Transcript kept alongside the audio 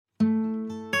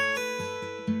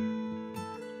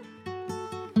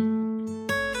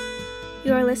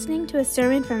You are listening to a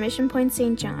sermon from Mission Point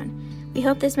St. John. We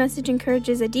hope this message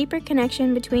encourages a deeper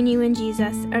connection between you and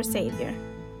Jesus, our Savior.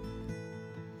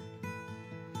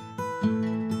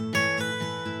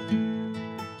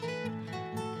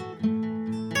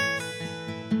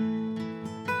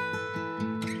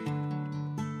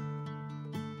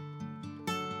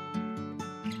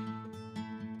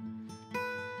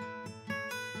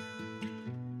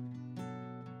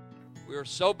 We are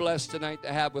so blessed tonight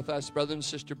to have with us Brother and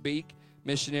Sister Beek,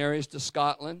 missionaries to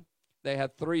Scotland. They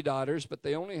have 3 daughters, but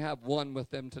they only have one with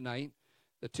them tonight.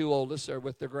 The 2 oldest are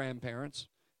with their grandparents,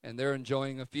 and they're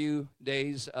enjoying a few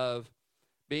days of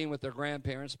being with their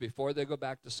grandparents before they go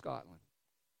back to Scotland.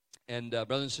 And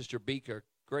Brother and Sister Beek are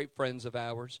great friends of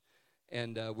ours,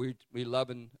 and we love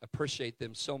and appreciate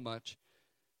them so much.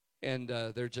 And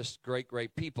they're just great,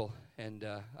 great people. And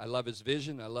I love his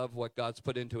vision. I love what God's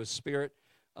put into his spirit,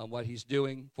 on what he's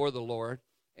doing for the Lord.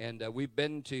 And we've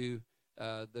been to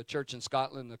the church in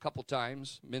Scotland a couple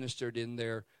times, ministered in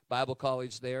their Bible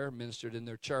college there, ministered in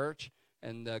their church,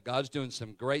 and God's doing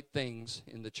some great things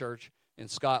in the church in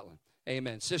Scotland.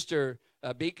 Amen. Sister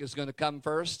Beek is going to come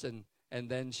first, and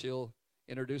then she'll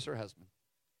introduce her husband.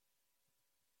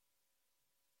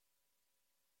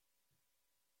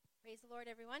 Praise the Lord,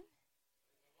 everyone.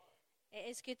 It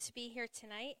is good to be here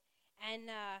tonight, and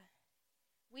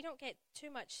we don't get too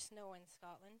much snow in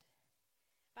Scotland,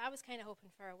 but I was kind of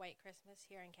hoping for a white Christmas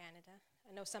here in Canada.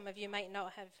 I know some of you might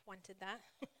not have wanted that,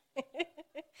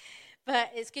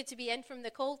 but it's good to be in from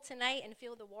the cold tonight and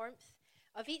feel the warmth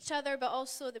of each other, but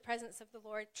also the presence of the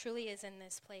Lord truly is in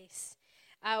this place.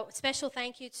 Special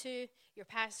thank you to your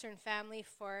pastor and family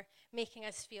for making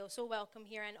us feel so welcome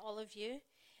here, and all of you.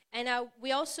 And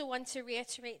we also want to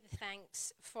reiterate the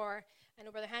thanks for, I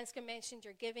know Brother Hanscom mentioned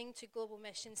your giving to Global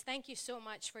Missions. Thank you so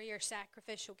much for your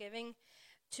sacrificial giving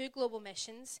to Global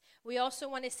Missions. We also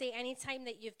want to say any time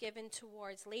that you've given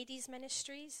towards ladies'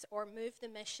 ministries or Move the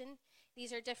Mission,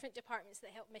 these are different departments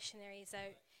that help missionaries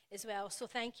out as well. So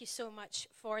thank you so much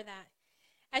for that.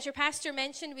 As your pastor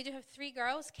mentioned, we do have 3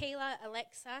 girls, Kayla,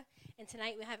 Alexa, and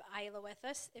tonight we have Isla with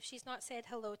us. If she's not said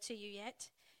hello to you yet,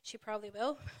 she probably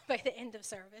will by the end of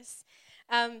service.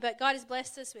 But God has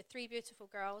blessed us with 3 beautiful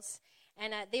girls.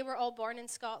 And they were all born in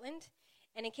Scotland.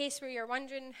 And in case you're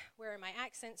wondering where my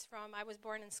accent's from, I was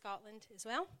born in Scotland as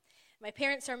well. My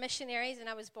parents are missionaries, and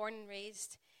I was born and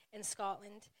raised in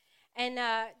Scotland. And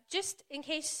just in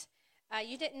case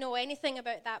you didn't know anything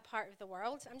about that part of the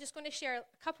world, I'm just going to share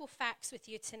a couple facts with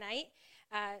you tonight.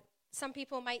 Some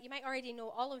people you might already know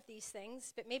all of these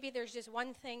things, but maybe there's just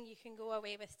one thing you can go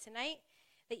away with tonight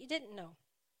that you didn't know.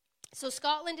 So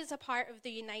Scotland is a part of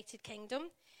the United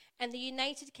Kingdom. And the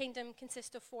United Kingdom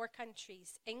consists of 4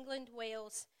 countries, England,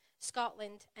 Wales,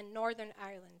 Scotland, and Northern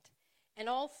Ireland. And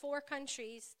all 4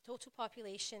 countries' total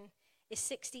population is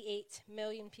 68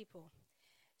 million people.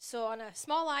 So on a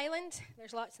small island,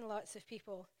 there's lots and lots of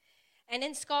people. And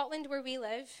in Scotland, where we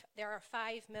live, there are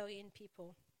 5 million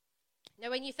people.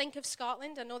 Now, when you think of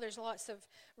Scotland, I know there's lots of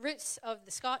roots of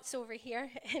the Scots over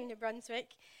here in New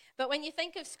Brunswick. But when you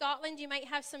think of Scotland, you might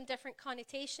have some different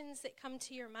connotations that come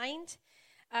to your mind.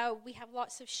 We have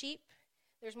lots of sheep.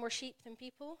 There's more sheep than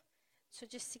people. So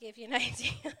just to give you an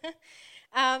idea.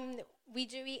 We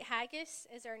do eat haggis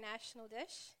as our national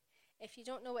dish. If you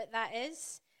don't know what that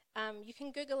is, you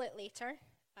can Google it later.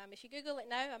 If you Google it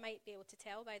now, I might be able to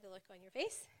tell by the look on your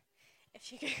face.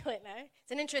 If you Google it now.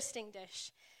 It's an interesting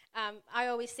dish. I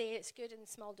always say it's good in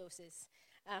small doses.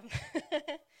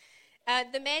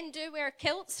 The men do wear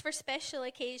kilts for special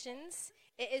occasions.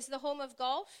 It is the home of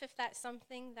golf, if that's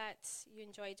something that you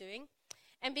enjoy doing.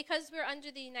 And because we're under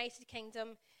the United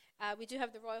Kingdom, we do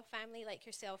have the royal family like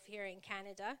yourself here in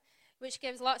Canada, which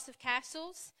gives lots of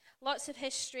castles, lots of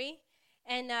history.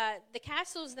 And the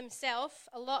castles themselves,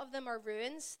 a lot of them are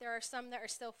ruins. There are some that are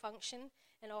still function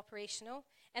and operational.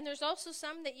 And there's also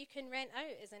some that you can rent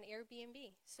out as an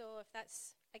Airbnb. So if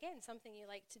that's, again, something you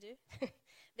like to do,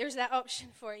 there's that option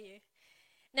for you.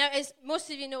 Now, as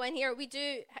most of you know in here, we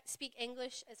do speak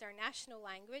English as our national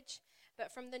language,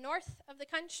 but from the north of the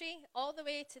country all the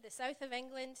way to the south of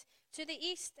England, to the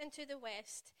east and to the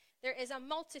west, there is a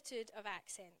multitude of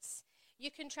accents.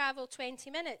 You can travel 20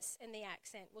 minutes and the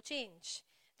accent will change.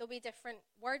 There'll be different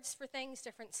words for things,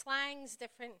 different slangs, it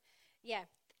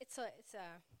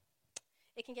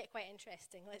can get quite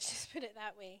interesting, let's just put it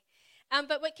that way.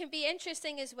 But what can be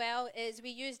interesting as well is we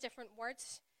use different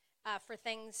words for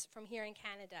things from here in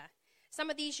Canada. Some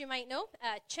of these you might know.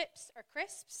 Chips are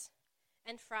crisps,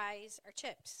 and fries are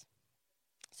chips.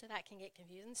 So that can get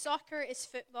confusing. Soccer is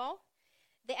football.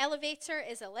 The elevator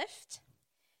is a lift.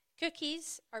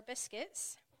 Cookies are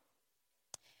biscuits.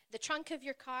 The trunk of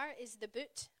your car is the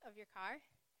boot of your car.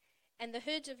 And the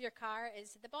hood of your car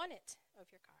is the bonnet of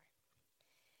your car.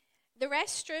 The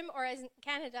restroom, or as in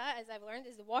Canada, as I've learned,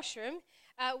 is the washroom.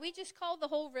 We just call the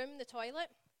whole room the toilet.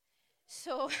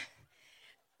 So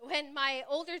when my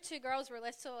older two girls were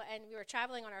little and we were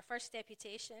traveling on our first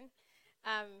deputation,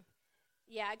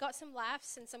 I got some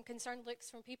laughs and some concerned looks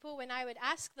from people when I would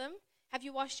ask them, have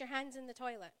you washed your hands in the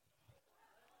toilet?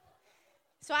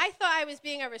 So I thought I was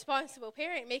being a responsible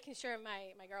parent, making sure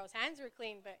my girls' hands were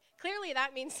clean, but clearly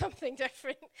that means something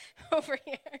different over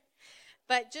here.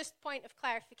 But just point of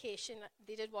clarification,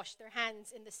 they did wash their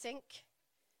hands in the sink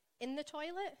in the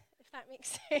toilet, if that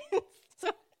makes sense. So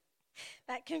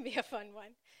that can be a fun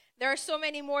one. There are so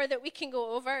many more that we can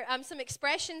go over. Some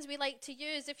expressions we like to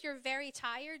use. If you're very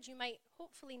tired, you might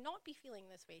hopefully not be feeling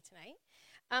this way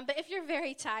tonight. But if you're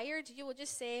very tired, you will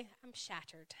just say, I'm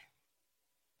shattered.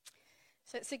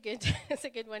 So it's a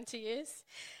good one to use.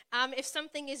 If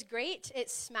something is great,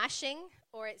 it's smashing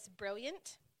or it's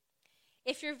brilliant.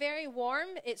 If you're very warm,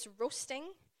 it's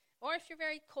roasting. Or if you're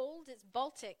very cold, it's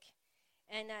Baltic.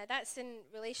 And that's in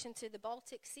relation to the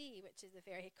Baltic Sea, which is a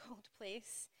very cold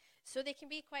place. So they can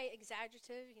be quite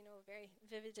exaggerative, very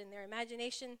vivid in their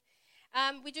imagination.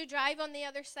 We do drive on the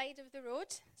other side of the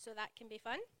road, so that can be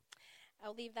fun.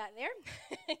 I'll leave that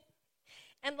there.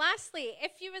 And lastly,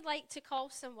 if you would like to call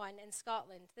someone in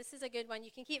Scotland, this is a good one.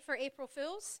 You can keep for April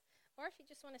Fools, or if you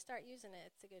just want to start using it,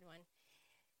 it's a good one.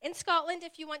 In Scotland,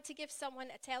 if you want to give someone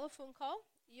a telephone call,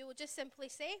 you will just simply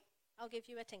say, I'll give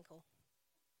you a tinkle.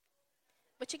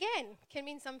 Which again, can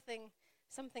mean something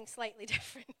slightly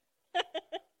different.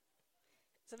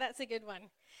 So that's a good one.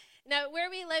 Now, where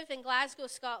we live in Glasgow,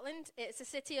 Scotland, it's a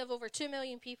city of over 2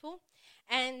 million people,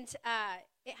 and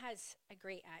it has a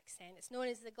great accent. It's known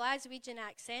as the Glaswegian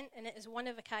accent, and it is one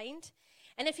of a kind.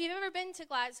 And if you've ever been to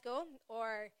Glasgow,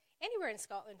 or anywhere in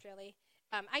Scotland, really,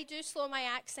 I do slow my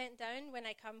accent down when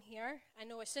I come here. I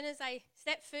know as soon as I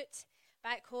step foot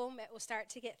back home, it will start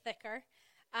to get thicker.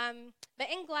 But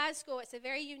in Glasgow, it's a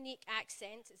very unique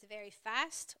accent. It's very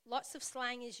fast. Lots of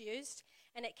slang is used,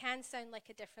 and it can sound like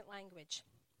a different language.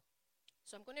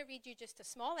 So I'm going to read you just a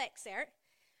small excerpt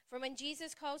from when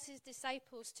Jesus calls his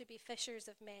disciples to be fishers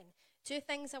of men. 2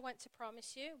 things I want to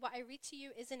promise you. What I read to you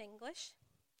is in English.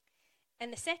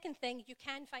 And the second thing, you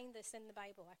can find this in the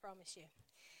Bible, I promise you.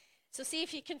 So see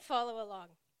if you can follow along.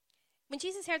 When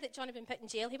Jesus heard that John had been put in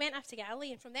jail, he went off to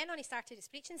Galilee, and from then on he started his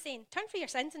preaching, saying, turn for your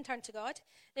sins and turn to God.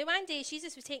 Now one day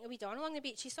Jesus was taking a wee dawn along the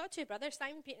beach. He saw 2 brothers,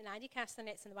 Simon, Peter and Andy, cast their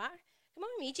nets in the water. Come on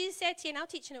with me, Jesus said to you, and I'll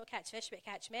teach you not to catch fish, but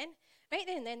catch men. Right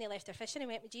then and then they left their fishing and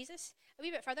went with Jesus. A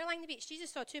wee bit further along the beach,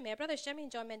 Jesus saw 2 male brothers, Jimmy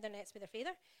and John, mend their nets with their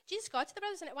father. Jesus called to the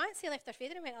brothers, and at once they left their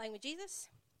father and went along with Jesus.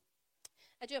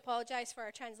 I do apologise for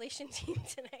our translation team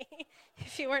tonight,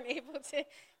 if you weren't able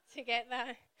to get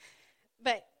that.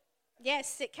 But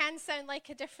yes, it can sound like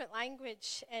a different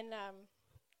language, and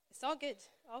it's all good,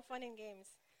 all fun and games.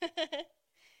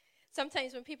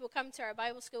 Sometimes when people come to our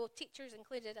Bible school, teachers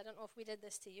included, I don't know if we did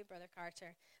this to you, Brother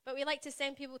Carter, but we like to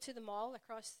send people to the mall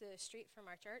across the street from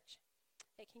our church.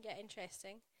 It can get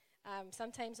interesting.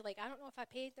 Sometimes like, I don't know if I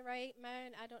paid the right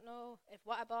amount. I don't know if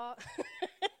what I bought.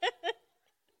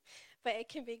 But it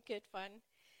can be good fun.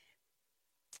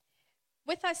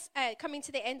 With us coming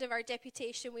to the end of our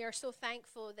deputation, we are so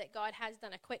thankful that God has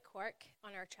done a quick work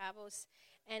on our travels.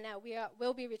 And we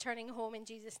will be returning home in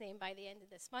Jesus' name by the end of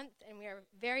this month, and we are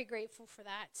very grateful for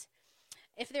that.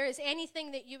 If there is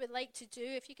anything that you would like to do,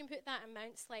 if you can put that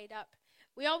amount slide up.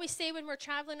 We always say when we're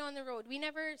traveling on the road, we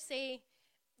never say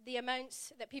the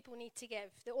amounts that people need to give.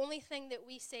 The only thing that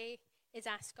we say is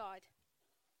ask God.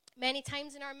 Many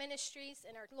times in our ministries,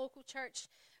 in our local church,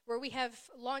 where we have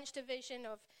launched a vision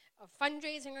of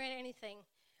fundraising or anything,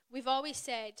 we've always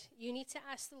said, you need to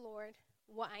ask the Lord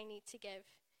what I need to give.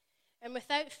 And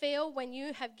without fail, when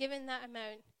you have given that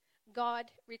amount, God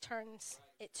returns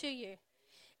it to you.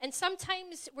 And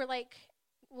sometimes we're like,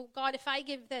 well, God, if I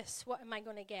give this, what am I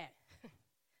going to get?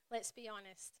 Let's be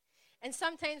honest. And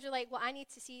sometimes we're like, well, I need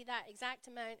to see that exact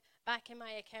amount back in my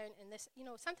account. And this,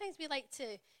 sometimes we like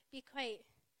to be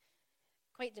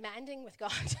quite demanding with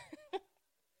God.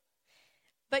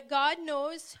 But God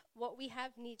knows what we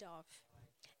have need of.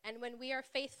 And when we are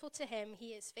faithful to him,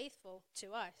 he is faithful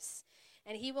to us.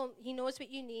 And he knows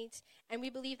what you need, and we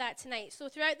believe that tonight. So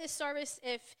throughout this service,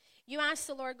 if you ask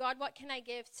the Lord, God, what can I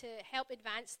give to help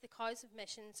advance the cause of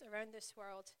missions around this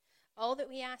world? All that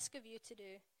we ask of you to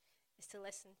do is to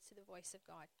listen to the voice of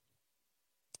God.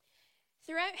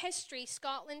 Throughout history,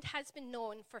 Scotland has been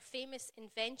known for famous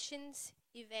inventions,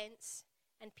 events,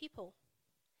 and people.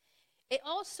 It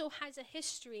also has a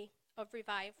history of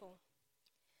revival.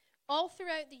 All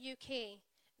throughout the UK,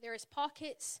 there is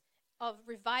pockets of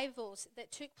revivals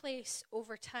that took place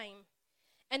over time.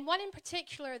 And one in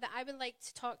particular that I would like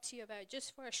to talk to you about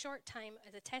just for a short time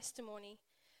as a testimony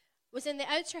was in the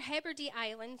Outer Hebrides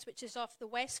Islands, which is off the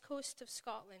west coast of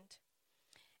Scotland.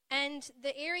 And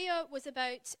the area was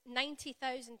about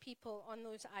 90,000 people on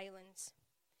those islands.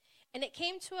 And it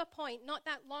came to a point not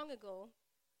that long ago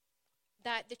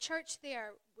that the church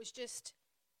there was just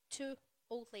two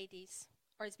old ladies,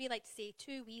 or as we like to say,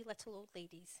 two wee little old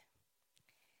ladies.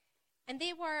 And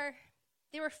they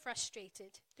were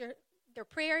frustrated. They're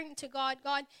praying to God,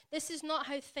 God, this is not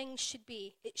how things should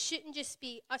be. It shouldn't just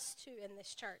be us two in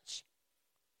this church.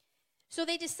 So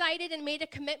they decided and made a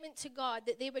commitment to God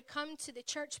that they would come to the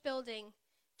church building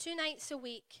 2 nights a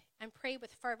week and pray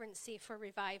with fervency for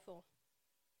revival.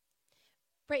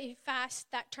 Pretty fast,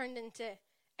 that turned into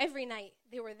every night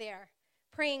they were there,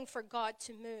 praying for God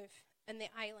to move in the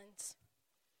islands.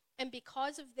 And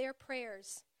because of their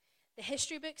prayers, the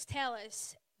history books tell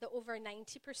us that over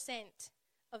 90%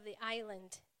 of the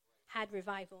island had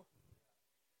revival.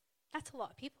 That's a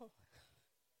lot of people.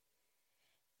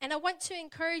 And I want to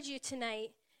encourage you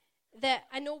tonight that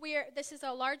I know this is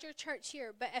a larger church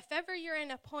here, but if ever you're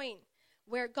in a point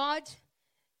where God,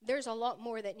 there's a lot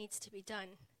more that needs to be done.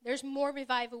 There's more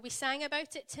revival. We sang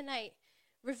about it tonight.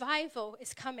 Revival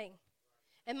is coming.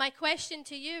 And my question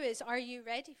to you is, are you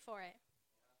ready for it?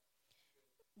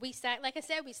 We sang, like I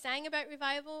said, we sang about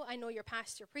revival. I know your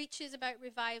pastor preaches about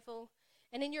revival.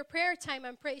 And in your prayer time,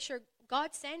 I'm pretty sure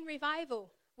God send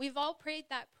revival. We've all prayed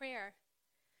that prayer.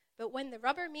 But when the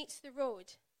rubber meets the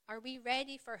road, are we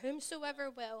ready for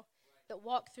whomsoever will that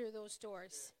walk through those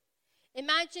doors?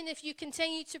 Imagine if you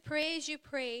continue to pray as you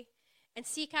pray and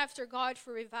seek after God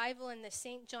for revival in the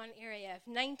St. John area.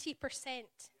 If 90%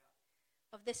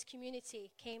 of this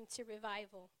community came to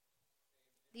revival,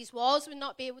 these walls would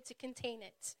not be able to contain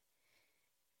it.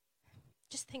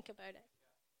 Just think about it.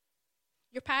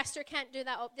 Your pastor can't do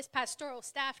that. This pastoral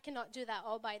staff cannot do that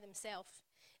all by themselves.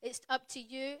 It's up to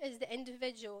you as the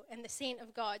individual and the saint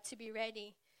of God to be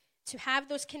ready to have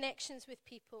those connections with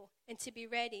people and to be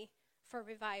ready for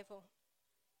revival.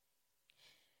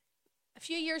 A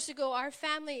few years ago, our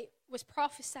family was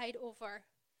prophesied over,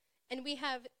 and we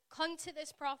have clung to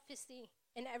this prophecy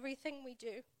in everything we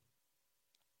do.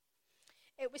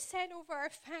 It was said over our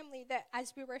family that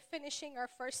as we were finishing our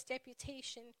first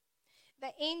deputation,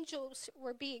 that angels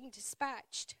were being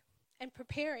dispatched and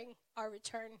preparing our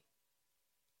return.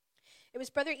 It was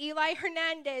Brother Eli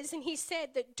Hernandez, and he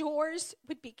said that doors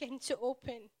would begin to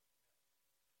open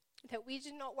that we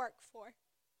did not work for.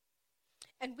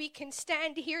 And we can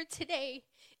stand here today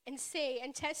and say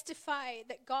and testify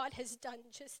that God has done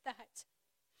just that.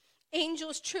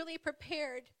 Angels truly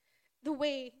prepared the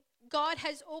way. God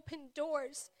has opened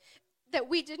doors that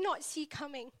we did not see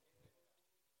coming.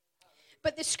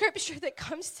 But the scripture that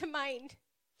comes to mind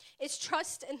is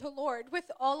trust in the Lord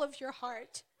with all of your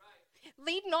heart.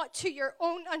 Lead not to your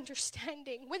own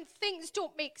understanding. When things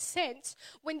don't make sense,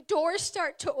 when doors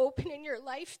start to open in your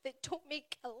life that don't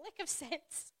make a lick of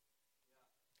sense,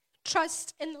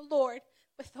 trust in the Lord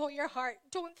with all your heart.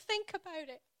 Don't think about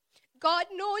it. God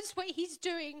knows what he's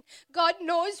doing. God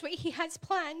knows what he has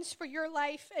plans for your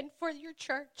life and for your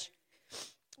church.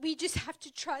 We just have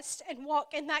to trust and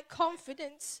walk in that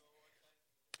confidence.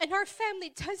 And our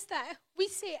family does that. We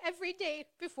say every day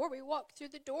before we walk through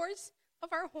the doors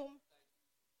of our home,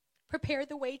 prepare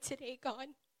the way today, God.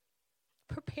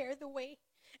 Prepare the way.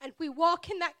 And we walk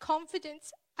in that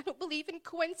confidence. I don't believe in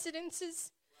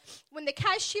coincidences. When the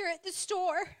cashier at the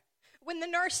store, when the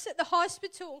nurse at the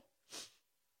hospital,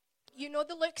 you know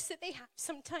the looks that they have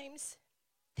sometimes.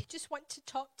 They just want to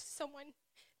talk to someone.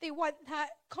 They want that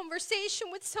conversation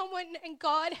with someone, and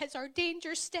God has ordained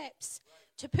your steps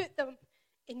to put them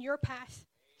in your path.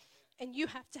 And you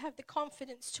have to have the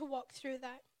confidence to walk through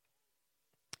that.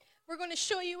 We're going to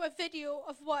show you a video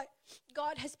of what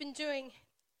God has been doing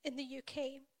in the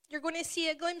UK. You're going to see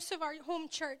a glimpse of our home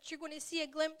church. You're going to see a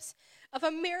glimpse of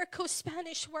a miracle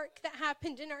Spanish work that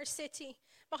happened in our city.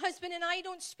 My husband and I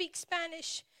don't speak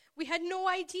Spanish. We had no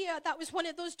idea that was one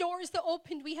of those doors that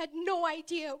opened. We had no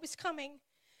idea it was coming.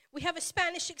 We have a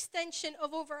Spanish extension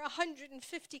of over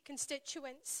 150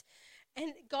 constituents.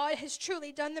 And God has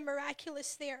truly done the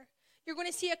miraculous there. You're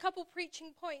going to see a couple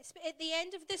preaching points. But at the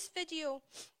end of this video,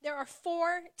 there are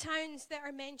 4 towns that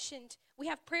are mentioned. We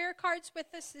have prayer cards with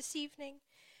us this evening.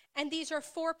 And these are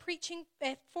 4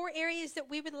 areas that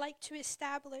we would like to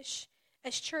establish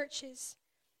as churches.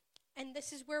 And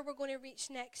this is where we're going to reach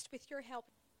next with your help.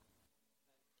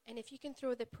 And if you can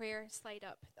throw the prayer slide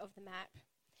up of the map.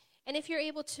 And if you're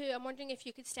able to, I'm wondering if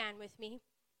you could stand with me.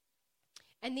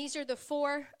 And these are the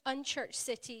 4 unchurched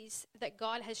cities that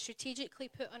God has strategically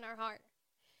put on our heart.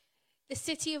 The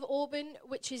city of Oban,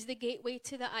 which is the gateway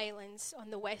to the islands on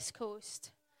the west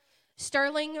coast.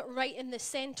 Stirling, right in the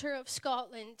center of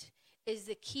Scotland, is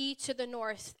the key to the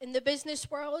north. In the business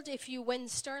world, if you win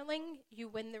Stirling, you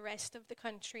win the rest of the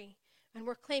country. And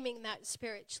we're claiming that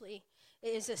spiritually.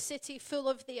 It is a city full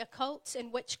of the occult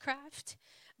and witchcraft,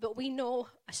 but we know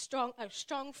a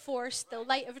strong force, the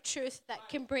light of truth, that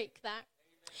can break that.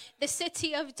 The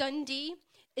city of Dundee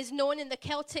is known in the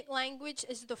Celtic language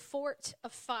as the Fort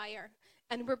of Fire.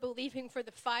 And we're believing for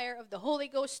the fire of the Holy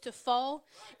Ghost to fall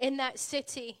in that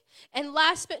city. And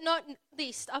last but not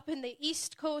least, up in the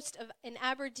east coast in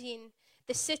Aberdeen,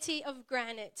 the city of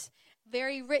Granite.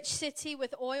 Very rich city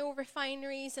with oil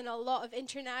refineries and a lot of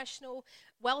international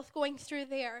wealth going through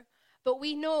there. But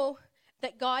we know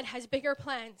that God has bigger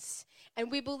plans.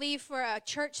 And we believe for a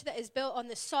church that is built on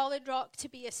the solid rock to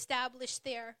be established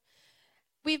there.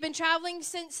 We've been traveling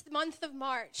since the month of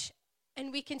March.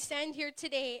 And we can stand here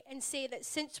today and say that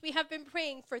since we have been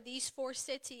praying for these 4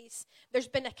 cities, there's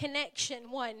been a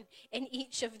connection, one, in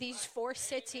each of these 4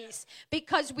 cities.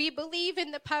 Because we believe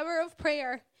in the power of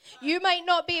prayer. You might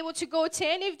not be able to go to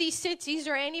any of these cities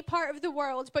or any part of the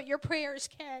world, but your prayers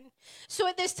can. So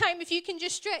at this time, if you can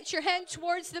just stretch your hand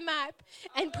towards the map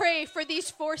and pray for these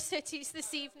 4 cities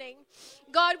this evening.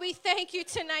 God, we thank you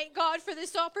tonight, God, for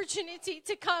this opportunity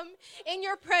to come in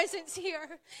your presence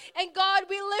here. And God,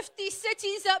 we lift these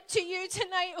cities up to you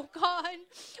tonight, oh God.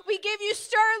 We give you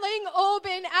Stirling,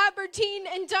 Oban, Aberdeen,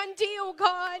 and Dundee, oh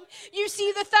God. You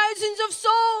see the thousands of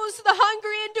souls, the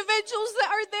hungry individuals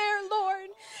that are there, Lord.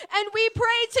 And we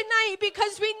pray tonight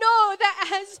because we know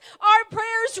that as our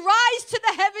prayers rise to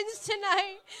the heavens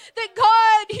tonight, that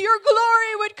God, your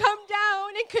glory would come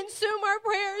down and consume our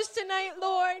prayers tonight,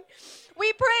 Lord. We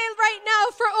pray right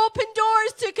now for open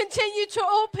doors to continue to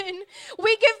open.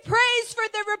 We give praise for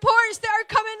the reports that are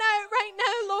coming out right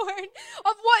now, Lord,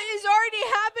 of what is already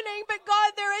happening. But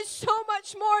God, there is so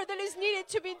much more that is needed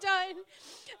to be done.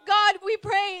 God, we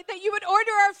pray that you would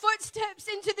order our footsteps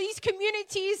into these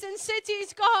communities and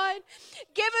cities, God.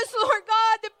 Give us, Lord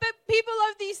God, the people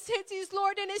of these cities,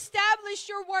 Lord, and establish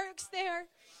your works there.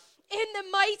 In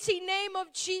the mighty name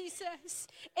of Jesus.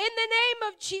 In the name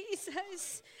of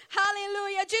Jesus.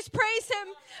 Hallelujah. Just praise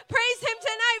him. Praise him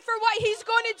tonight for what he's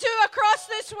going to do across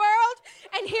this world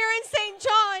and here in St.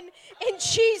 John. In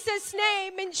Jesus'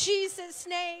 name. In Jesus'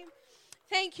 name.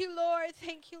 Thank you, Lord.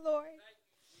 Thank you, Lord.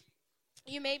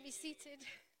 You may be seated.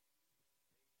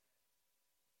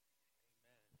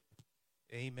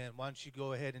 Amen. Why don't you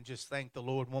go ahead and just thank the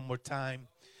Lord one more time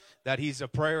that he's a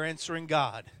prayer answering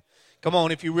God. Come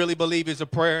on, if you really believe he's a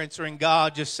prayer answering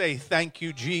God, just say, thank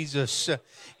you, Jesus.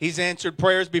 He's answered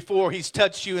prayers before. He's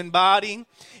touched you in body.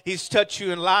 He's touched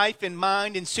you in life, in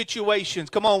mind, in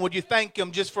situations. Come on, would you thank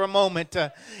him just for a moment?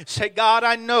 Say, God,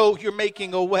 I know you're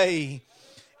making a way.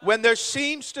 When there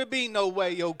seems to be no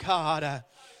way, oh God,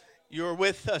 you're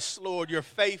with us, Lord. You're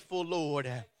faithful,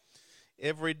 Lord,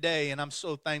 every day. And I'm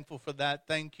so thankful for that.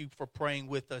 Thank you for praying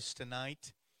with us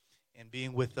tonight and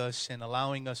being with us and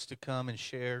allowing us to come and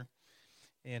share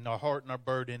in our heart and our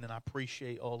burden, and I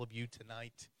appreciate all of you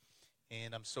tonight.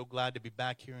 And I'm so glad to be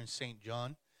back here in St.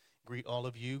 John. Greet all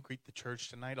of you. Greet the church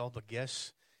tonight, all the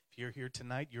guests. If you're here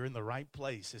tonight, you're in the right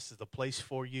place. This is the place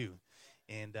for you.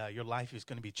 And your life is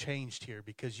going to be changed here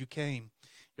because you came.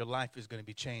 Your life is going to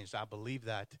be changed. I believe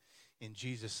that in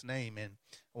Jesus' name. And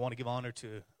I want to give honor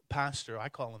to Pastor. I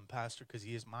call him Pastor because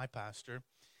he is my pastor.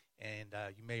 And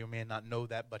you may or may not know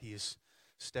that, but he is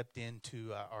stepped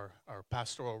into our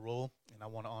pastoral role, and I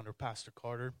want to honor Pastor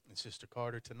Carter and Sister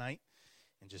Carter tonight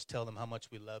and just tell them how much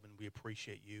we love and we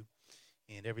appreciate you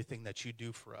and everything that you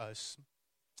do for us.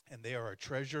 And they are a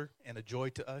treasure and a joy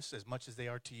to us as much as they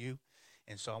are to you.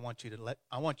 And so I want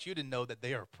you to know that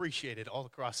they are appreciated all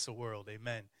across the world.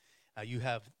 Amen. You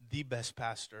have the best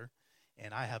pastor,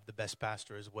 and I have the best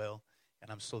pastor as well.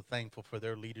 And I'm so thankful for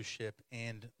their leadership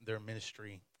and their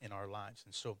ministry in our lives.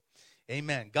 And so,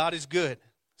 amen. God is good.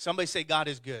 Somebody say God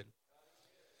is good.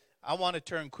 I want to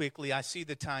turn quickly. I see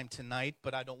the time tonight,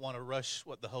 but I don't want to rush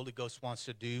what the Holy Ghost wants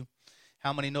to do.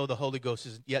 How many know the Holy Ghost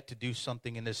is yet to do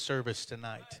something in this service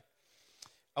tonight?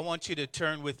 I want you to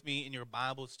turn with me in your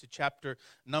Bibles to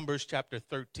Numbers chapter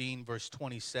 13, verse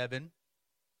 27,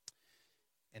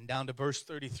 and down to verse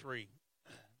 33.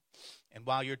 And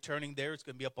while you're turning there, it's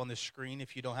going to be up on the screen.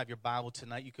 If you don't have your Bible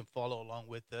tonight, you can follow along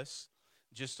with us.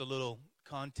 Just a little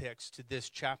context to this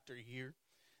chapter here.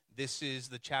 This is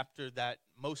the chapter that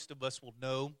most of us will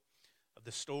know of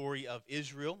the story of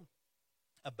Israel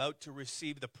about to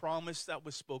receive the promise that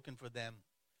was spoken for them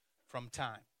from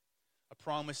time. a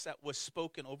promise that was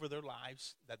spoken over their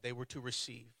lives that they were to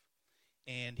receive.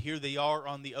 And here they are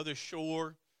on the other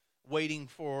shore, waiting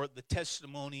for the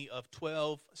testimony of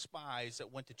 12 spies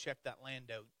that went to check that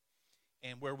land out.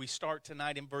 And where we start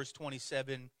tonight in verse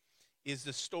 27 is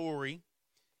the story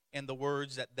and the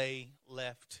words that they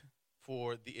left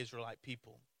for the Israelite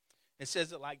people. It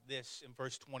says it like this in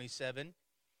verse 27.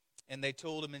 And they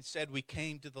told him and said, we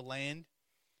came to the land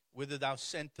whither thou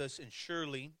sent us, and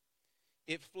surely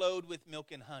it flowed with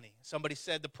milk and honey. Somebody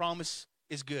said the promise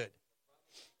is good.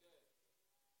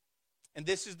 And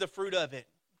this is the fruit of it.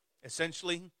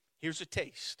 Essentially, here's a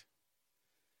taste.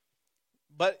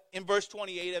 But in verse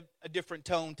 28, a different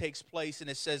tone takes place, and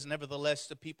it says, nevertheless,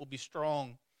 the people be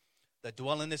strong that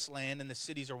dwell in this land, and the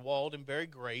cities are walled and very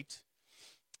great.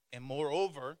 And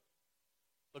moreover,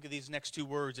 look at these next two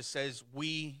words. It says,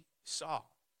 we saw.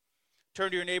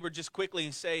 Turn to your neighbor just quickly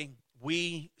and say,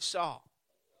 we saw.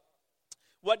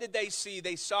 What did they see?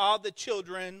 They saw the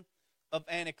children of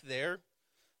Anak there,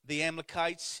 the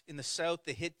Amalekites in the south,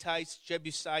 the Hittites,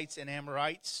 Jebusites, and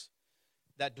Amorites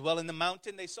that dwell in the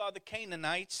mountain. They saw the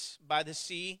Canaanites by the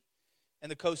sea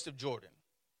and the coast of Jordan.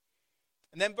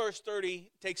 And then verse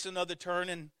 30 takes another turn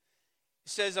and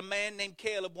says a man named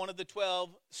Caleb, one of the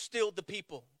 12, stilled the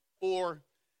people, or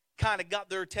kind of got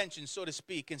their attention, so to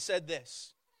speak, and said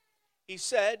this. He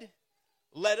said,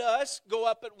 let us go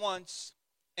up at once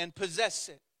and possess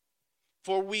it,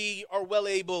 for we are well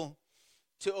able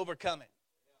to overcome it.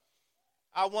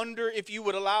 I wonder if you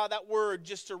would allow that word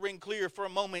just to ring clear for a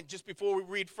moment just before we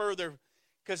read further,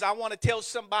 because I want to tell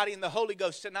somebody in the Holy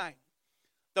Ghost tonight,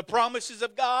 the promises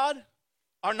of God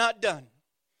are not done.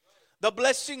 The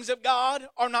blessings of God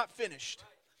are not finished.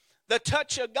 The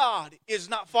touch of God is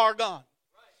not far gone.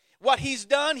 What he's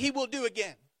done, he will do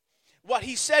again. What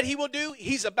he said he will do,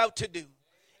 he's about to do.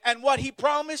 And what he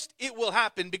promised, it will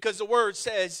happen, because the word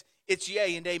says it's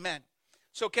yea and amen.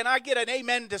 So can I get an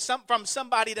amen from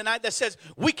somebody tonight that says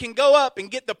we can go up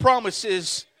and get the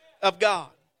promises of God?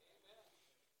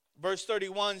 Verse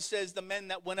 31 says, the men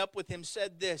that went up with him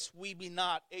said this, we be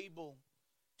not able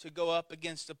to go up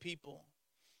against the people.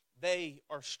 They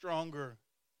are stronger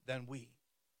than we.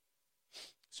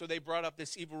 So they brought up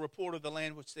this evil report of the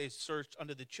land which they searched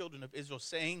unto the children of Israel,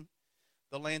 saying,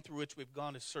 the land through which we've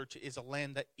gone to search is a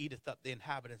land that eateth up the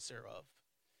inhabitants thereof.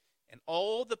 And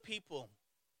all the people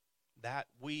that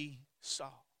we saw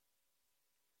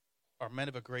are men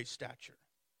of a great stature.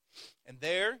 And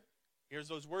there, here's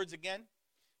those words again,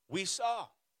 we saw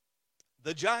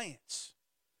the giants,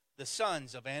 the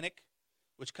sons of Anak,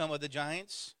 which come of the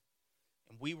giants,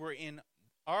 and we were in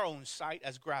our own sight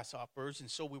as grasshoppers,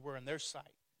 and so we were in their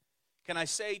sight. Can I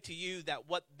say to you that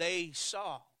what they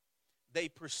saw, they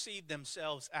perceived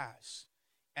themselves as,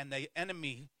 and the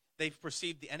enemy, they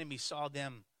perceived the enemy saw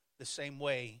them the same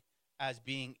way, as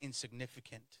being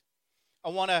insignificant. I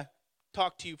want to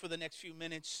talk to you for the next few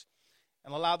minutes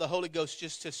and allow the Holy Ghost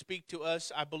just to speak to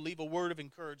us. I believe a word of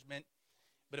encouragement.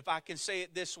 But if I can say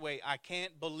it this way, I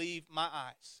can't believe my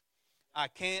eyes. I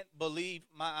can't believe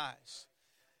my eyes.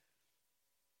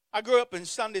 I grew up in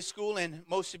Sunday school, and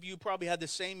most of you probably had the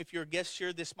same. If you're a guest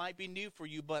here, this might be new for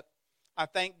you, but I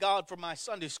thank God for my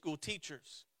Sunday school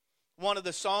teachers. One of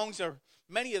the songs, or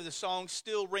many of the songs,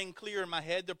 still ring clear in my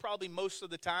head. They're probably most of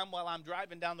the time while I'm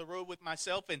driving down the road with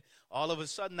myself, and all of a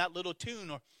sudden that little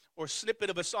tune or snippet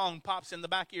of a song pops in the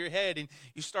back of your head, and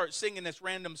you start singing this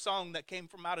random song that came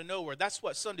from out of nowhere. That's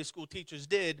what Sunday school teachers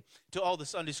did to all the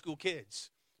Sunday school kids.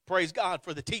 Praise God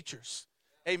for the teachers.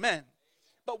 Amen.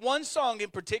 But one song in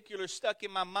particular stuck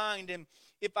in my mind, and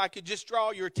if I could just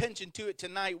draw your attention to it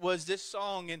tonight, was this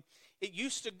song. And it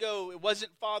used to go, it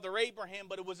wasn't Father Abraham,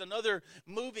 but it was another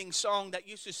moving song that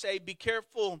used to say, be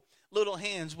careful, little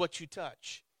hands, what you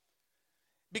touch.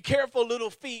 Be careful,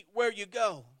 little feet, where you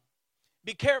go.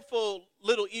 Be careful,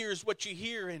 little ears, what you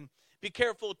hear, and be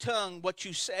careful, tongue, what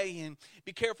you say, and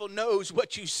be careful, nose,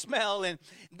 what you smell. And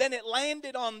then it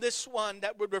landed on this one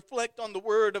that would reflect on the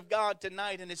word of God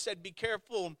tonight, and it said, be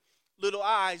careful, little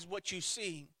eyes, what you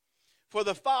see. For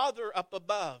the Father up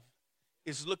above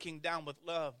is looking down with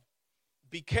love.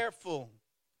 Be careful,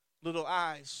 little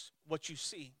eyes, what you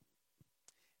see.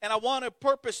 And I want to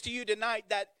purpose to you tonight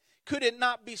that could it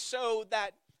not be so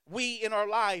that we in our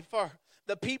life are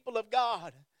the people of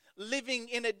God living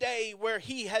in a day where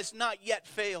he has not yet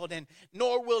failed, and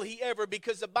nor will he ever,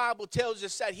 because the Bible tells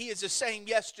us that he is the same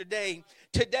yesterday,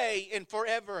 today, and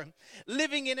forever.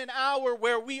 Living in an hour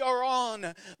where we are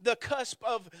on the cusp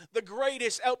of the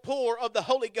greatest outpour of the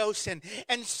Holy Ghost,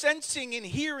 and sensing and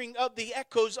hearing of the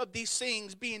echoes of these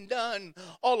things being done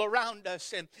all around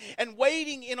us, and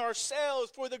waiting in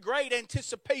ourselves for the great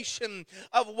anticipation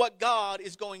of what God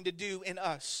is going to do in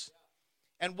us.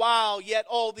 And while yet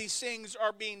all these things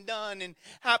are being done and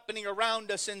happening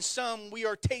around us, and some we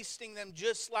are tasting them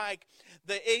just like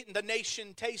the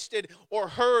nation tasted or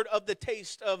heard of the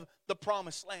taste of the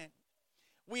promised land.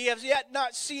 We have yet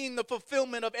not seen the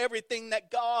fulfillment of everything that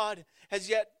God has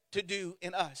yet to do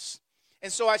in us.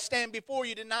 And so I stand before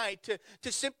you tonight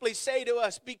to simply say to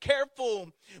us, be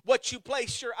careful what you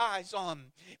place your eyes on.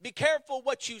 Be careful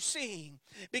what you see.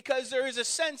 Because there is a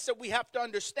sense that we have to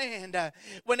understand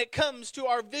when it comes to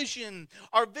our vision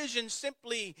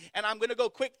simply, and I'm going to go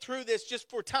quick through this just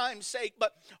for time's sake,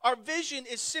 but our vision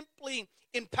is simply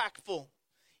impactful.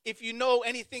 If you know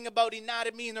anything about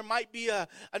anatomy, and there might be a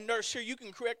nurse here, you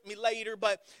can correct me later,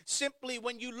 but simply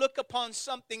when you look upon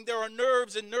something, there are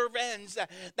nerves and nerve ends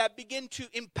that begin to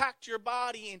impact your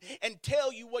body and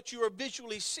tell you what you are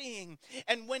visually seeing.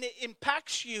 And when it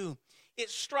impacts you, it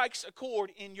strikes a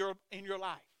chord in your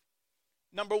life.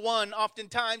 Number one,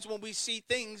 oftentimes when we see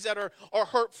things that are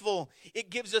hurtful, it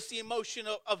gives us the emotion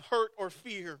of hurt or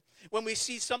fear. When we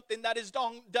see something that is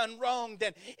done wrong,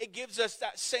 then it gives us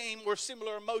that same or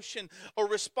similar emotion or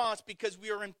response because we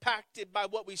are impacted by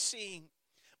what we see.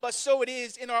 But so it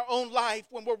is in our own life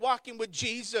when we're walking with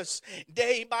Jesus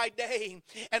day by day.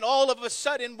 And all of a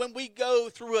sudden, when we go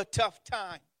through a tough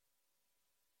time,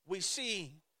 we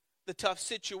see the tough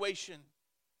situation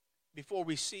before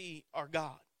we see our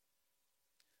God.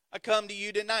 I come to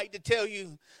you tonight to tell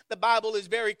you the Bible is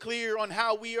very clear on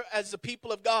how we are, as the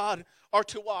people of God, are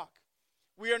to walk.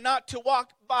 We are not to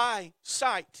walk by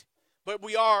sight, but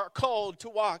we are called to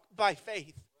walk by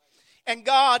faith. And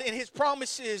God and his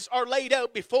promises are laid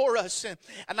out before us.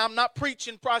 And I'm not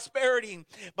preaching prosperity,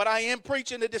 but I am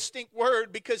preaching a distinct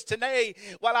word, because today,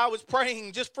 while I was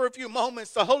praying just for a few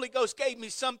moments, the Holy Ghost gave me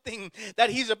something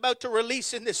that he's about to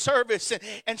release in this service,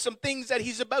 and some things that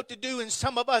he's about to do in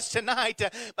some of us tonight.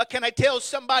 But can I tell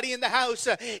somebody in the house,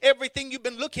 everything you've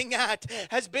been looking at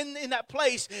has been in that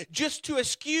place just to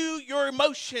eschew your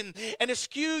emotion and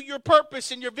eschew your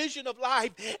purpose and your vision of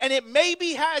life. And it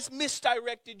maybe has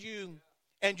misdirected you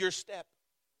and your step.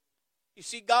 You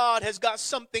see, God has got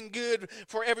something good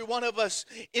for every one of us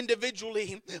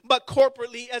individually, but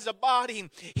corporately as a body,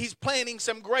 he's planning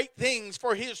some great things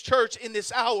for his church in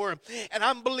this hour. And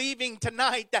I'm believing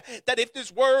tonight that if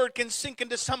this word can sink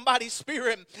into somebody's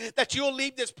spirit, that you'll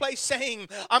leave this place saying,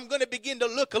 I'm going to begin to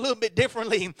look a little bit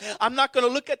differently. I'm not going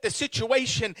to look at the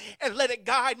situation and let it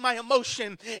guide my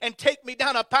emotion and take me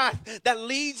down a path that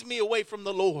leads me away from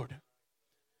the Lord.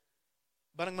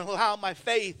 But I'm going to allow my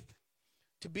faith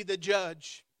to be the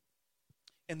judge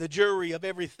and the jury of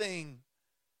everything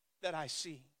that I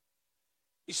see.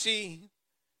 You see,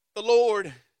 the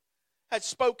Lord had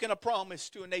spoken a promise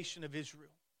to a nation of Israel.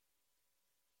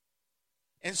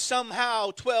 And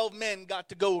somehow 12 men got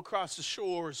to go across the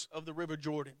shores of the River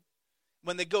Jordan.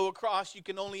 When they go across, you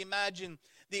can only imagine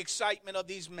the excitement of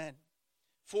these men.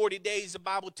 40 days, the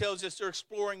Bible tells us they're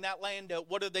exploring that land out.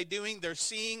 What are they doing? They're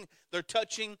seeing, they're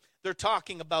touching, they're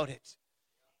talking about it.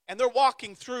 And they're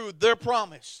walking through their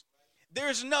promise.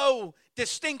 There's no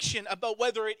distinction about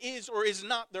whether it is or is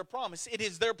not their promise. It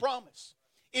is their promise.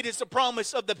 It is the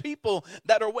promise of the people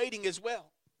that are waiting as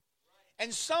well.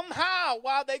 And somehow,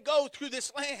 while they go through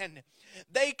this land,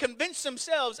 they convince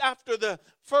themselves, after the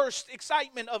first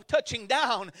excitement of touching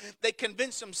down, they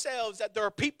convince themselves that there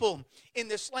are people in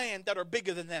this land that are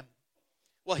bigger than them.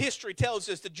 Well, history tells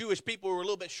us the Jewish people were a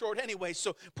little bit short anyway,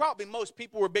 so probably most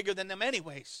people were bigger than them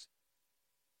anyways.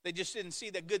 They just didn't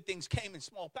see that good things came in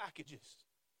small packages.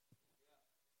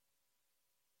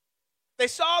 They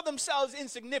saw themselves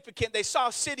insignificant. They saw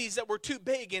cities that were too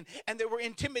big and they were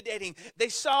intimidating. They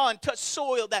saw and touched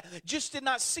soil that just did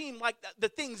not seem like the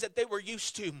things that they were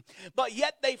used to. But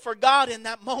yet they forgot in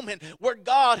that moment where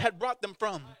God had brought them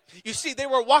from. You see, they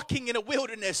were walking in a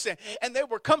wilderness and they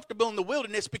were comfortable in the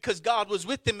wilderness because God was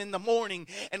with them in the morning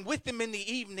and with them in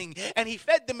the evening. And he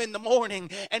fed them in the morning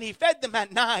and he fed them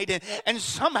at night. And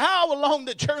somehow along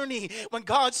the journey, when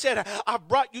God said, I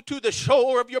brought you to the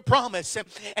shore of your promise,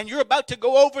 and you're about to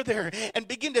go over there and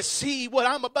begin to see what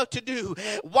I'm about to do,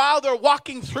 while they're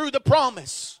walking through the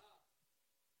promise,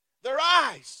 their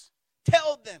eyes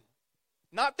tell them,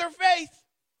 not their faith,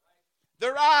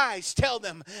 their eyes tell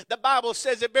them. The Bible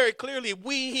says it very clearly.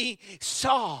 We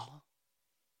saw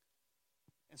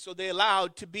And so they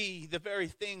allowed to be the very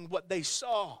thing what they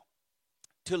saw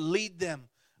to lead them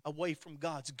away from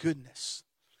God's goodness.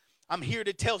 I'm here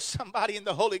to tell somebody in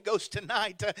the Holy Ghost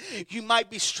tonight, you might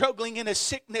be struggling in a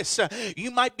sickness.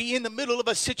 You might be in the middle of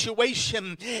a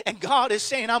situation. And God is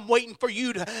saying, I'm waiting for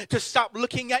you to stop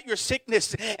looking at your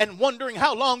sickness and wondering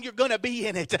how long you're going to be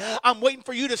in it. I'm waiting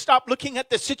for you to stop looking at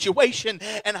the situation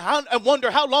and wonder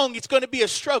how long it's going to be a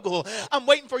struggle. I'm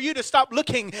waiting for you to stop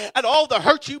looking at all the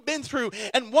hurt you've been through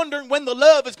and wondering when the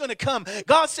love is going to come.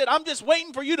 God said, I'm just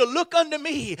waiting for you to look unto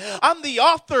me. I'm the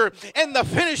author and the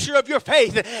finisher of your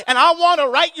faith. And I want to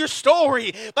write your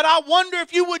story, but I wonder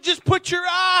if you would just put your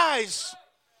eyes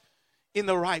in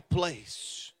the right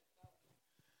place.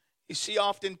 You see,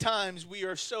 oftentimes we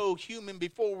are so human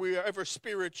before we are ever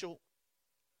spiritual.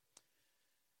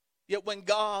 Yet when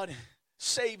God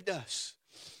saved us,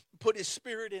 put His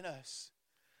Spirit in us,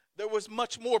 there was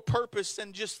much more purpose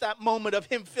than just that moment of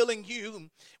Him filling you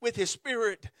with His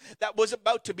Spirit that was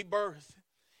about to be birthed.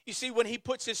 You see, when He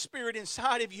puts His Spirit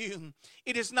inside of you,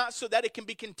 it is not so that it can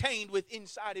be contained within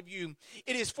inside of you.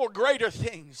 It is for greater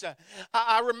things.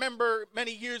 I remember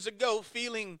many years ago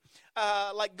feeling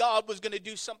like God was going to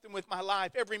do something with my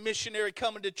life. Every missionary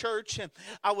coming to church, and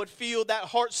I would feel that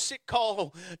heart sick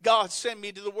call, God send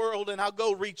me to the world and I'll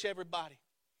go reach everybody.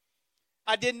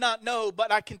 I did not know,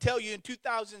 but I can tell you in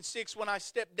 2006 when I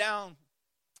stepped down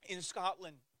in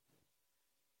Scotland,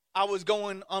 I was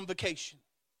going on vacation.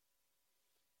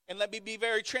 And let me be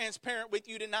very transparent with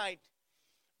you tonight.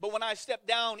 But when I stepped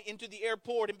down into the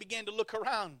airport and began to look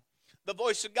around, the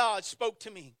voice of God spoke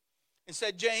to me and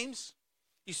said, James,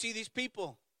 you see these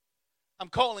people? I'm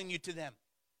calling you to them.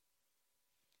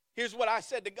 Here's what I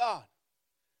said to God,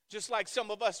 just like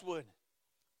some of us would.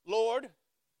 Lord,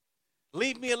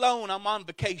 leave me alone. I'm on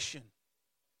vacation.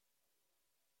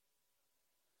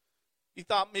 You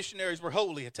thought missionaries were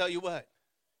holy. I tell you what.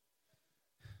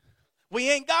 We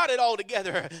ain't got it all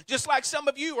together. Just like some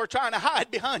of you are trying to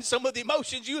hide behind some of the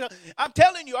emotions. I'm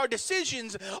telling you, our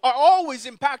decisions are always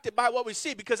impacted by what we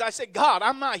see. Because I said, God,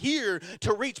 I'm not here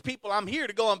to reach people. I'm here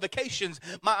to go on vacations.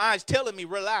 My eyes telling me,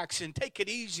 relax and take it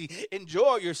easy.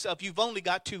 Enjoy yourself. You've only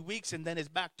got 2 weeks and then it's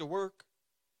back to work.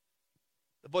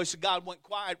 The voice of God went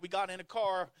quiet. We got in a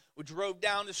car. We drove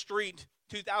down the street.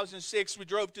 2006, we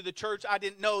drove to the church. I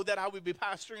didn't know that I would be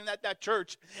pastoring at that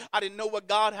church. I didn't know what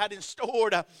God had in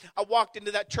store. I walked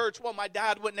into that church while my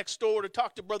dad went next door to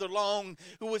talk to Brother Long,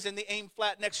 who was in the AIM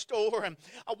flat next door. And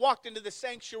I walked into the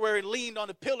sanctuary, leaned on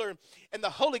a pillar, and the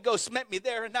Holy Ghost met me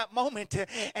there in that moment.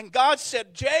 And God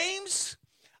said, James,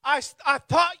 I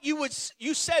thought you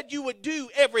said you would do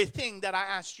everything that I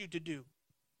asked you to do.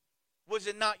 Was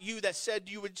it not you that said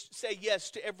you would say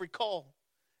yes to every call,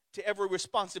 to every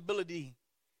responsibility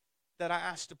that I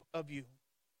asked of you?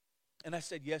 And I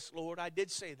said, yes, Lord, I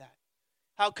did say that.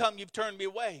 How come you've turned me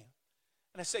away?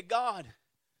 And I said, God,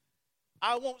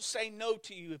 I won't say no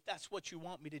to you if that's what you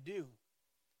want me to do.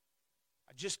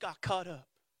 I just got caught up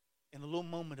in a little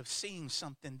moment of seeing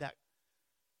something that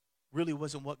really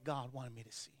wasn't what God wanted me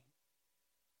to see.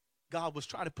 God was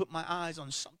trying to put my eyes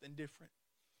on something different.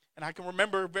 And I can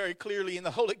remember very clearly in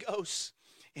the Holy Ghost,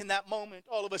 in that moment,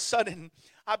 all of a sudden,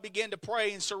 I began to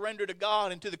pray and surrender to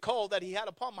God and to the call that He had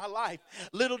upon my life.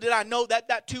 Little did I know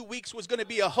that 2 weeks was going to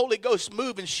be a Holy Ghost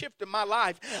move and shift in my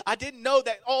life. I didn't know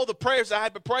that all the prayers that I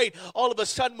had prayed all of a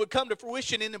sudden would come to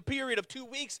fruition in a period of 2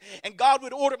 weeks. And God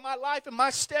would order my life and my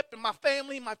step and my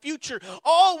family and my future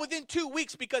all within 2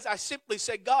 weeks, because I simply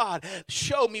said, God,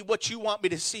 show me what you want me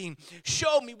to see.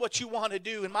 Show me what you want to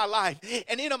do in my life.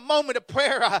 And in a moment of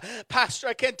prayer, Pastor,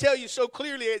 I can't tell you so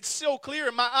clearly. It's so clear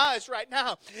in my eyes right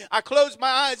now. I closed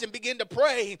my eyes and began to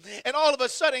pray, and all of a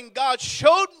sudden God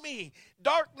showed me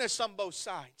darkness on both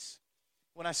sides.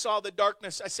 When I saw the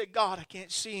darkness, I said, God, I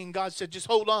can't see. And God said, just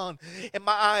hold on. And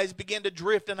my eyes began to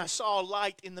drift, and I saw a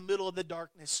light in the middle of the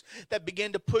darkness that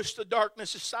began to push the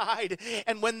darkness aside.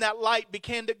 And when that light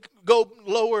began to go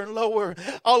lower and lower,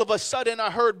 all of a sudden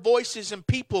I heard voices and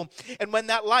people. And when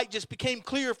that light just became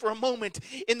clear for a moment,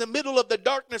 in the middle of the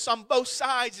darkness on both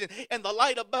sides and the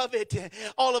light above it,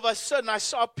 all of a sudden I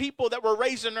saw people that were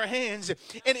raising their hands,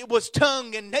 and it was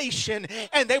tongue and nation,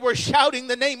 and they were shouting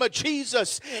the name of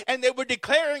Jesus, and they were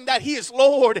declaring that He is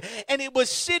Lord. And it was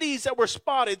cities that were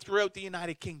spotted throughout the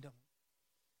United Kingdom.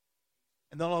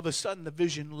 And then all of a sudden the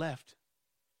vision left,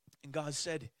 and God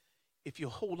said, if you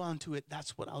hold on to it,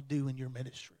 that's what I'll do in your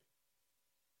ministry.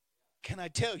 Can I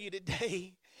tell you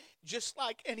today just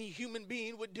like any human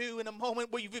being would do in a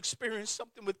moment where you've experienced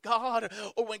something with God,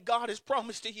 or when God has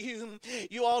promised to you,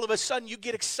 you all of a sudden you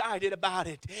get excited about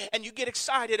it, and you get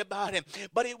excited about it.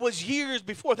 But it was years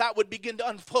before that would begin to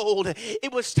unfold.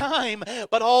 It was time,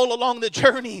 but all along the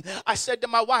journey, I said to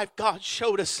my wife, God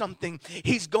showed us something.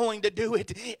 He's going to do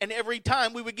it. And every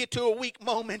time we would get to a weak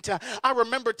moment, I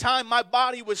remember time my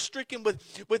body was stricken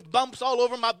with bumps all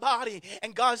over my body.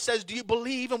 And God says, do you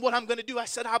believe in what I'm going to do? I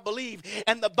said, I believe.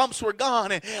 And the bumps were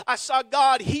gone. And I saw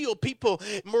God heal people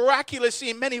miraculously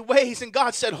in many ways. And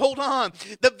God said, hold on.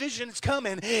 The vision's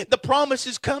coming. The promise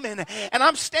is coming. And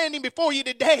I'm standing before you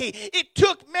today. It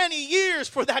took many years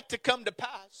for that to come to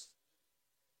pass.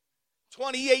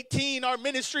 2018, our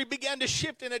ministry began to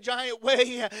shift in a giant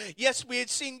way. Yes, we had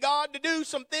seen God to do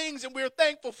some things, and we were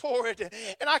thankful for it.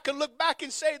 And I can look back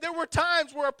and say there were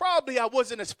times where probably I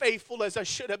wasn't as faithful as I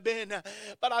should have been.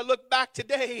 But I look back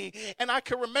today, and I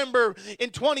can remember in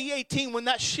 2018 when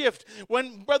that shift,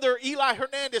 when Brother Eli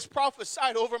Hernandez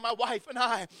prophesied over my wife and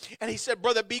I, and he said,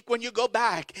 Brother Beek, when you go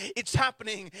back, it's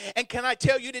happening. And can I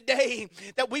tell you today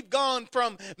that we've gone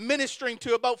from ministering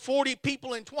to about 40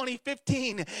 people in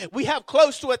 2015. We have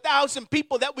close to 1,000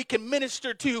 people that we can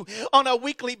minister to on a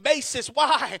weekly basis.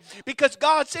 Why? Because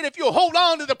God said if you hold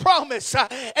on to the promise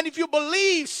and if you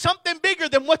believe something bigger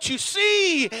than what you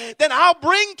see, then I'll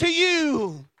bring to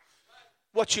you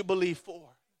what you believe for.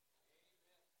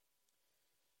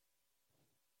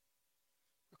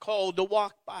 We're called to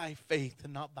walk by faith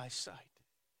and not by sight.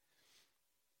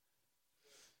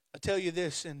 I tell you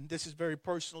this, and this is very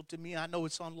personal to me. I know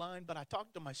it's online, but I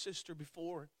talked to my sister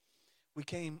before we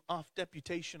came off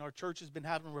deputation. Our church has been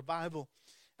having a revival,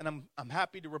 and I'm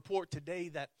happy to report today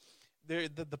that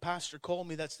the pastor called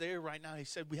me that's there right now. He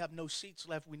said, we have no seats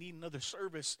left. We need another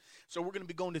service. So we're going to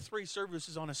be going to 3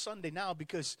 services on a Sunday now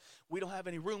because we don't have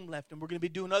any room left, and we're going to be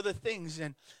doing other things.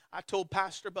 And I told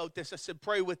Pastor about this. I said,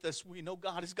 pray with us. We know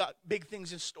God has got big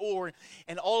things in store,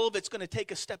 and all of it's going to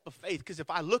take a step of faith, because if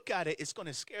I look at it, it's going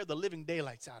to scare the living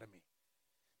daylights out of me.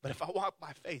 But if I walk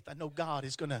by faith, I know God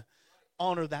is going to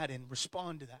honor that and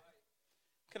respond to that.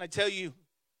 Can I tell you,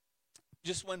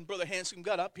 just when Brother Hanson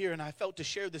got up here and I felt to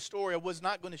share this story, I was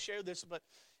not going to share this, but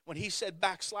when he said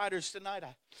backsliders tonight,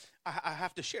 I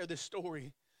have to share this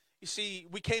story. You see,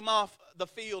 we came off the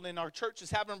field and our church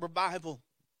is having a revival,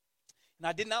 and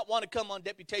I did not want to come on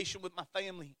deputation with my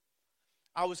family.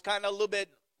 I was kind of a little bit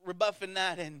rebuffing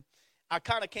that, and I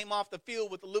kind of came off the field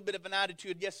with a little bit of an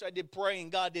attitude. Yes, I did pray,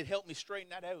 and God did help me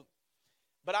straighten that out.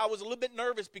 But I was a little bit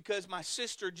nervous because my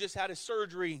sister just had a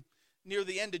surgery near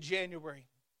the end of January.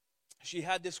 She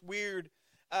had this weird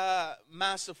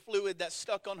mass of fluid that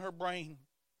stuck on her brain.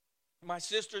 My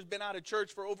sister's been out of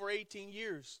church for over 18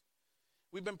 years.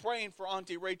 We've been praying for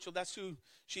Auntie Rachel. That's who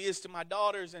she is to my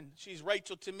daughters, and she's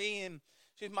Rachel to me, and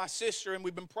she's my sister, and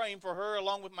we've been praying for her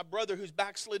along with my brother who's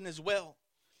backslidden as well.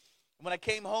 When I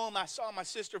came home, I saw my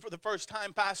sister for the first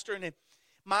time, Pastor, and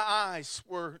my eyes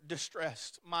were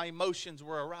distressed. My emotions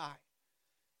were awry.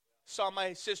 Saw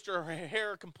my sister, her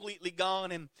hair completely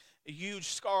gone and a huge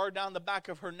scar down the back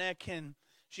of her neck, and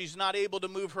she's not able to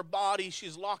move her body.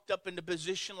 She's locked up in a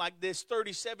position like this,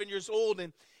 37 years old,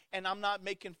 and I'm not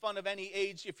making fun of any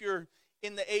age if you're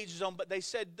in the age zone, but they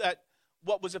said that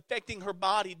what was affecting her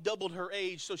body doubled her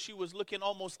age, so she was looking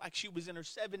almost like she was in her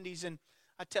 70s, and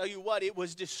I tell you what, it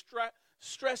was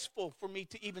stressful for me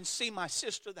to even see my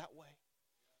sister that way.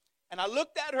 And I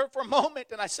looked at her for a moment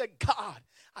and I said, God,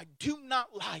 I do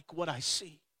not like what I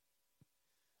see.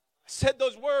 I said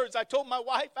those words. I told my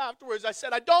wife afterwards, I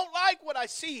said, I don't like what I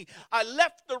see. I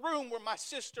left the room where my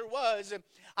sister was, and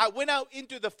I went out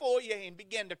into the foyer and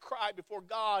began to cry before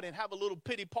God and have a little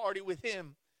pity party with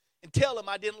him and tell him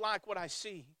I didn't like what I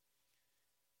see.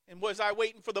 And was I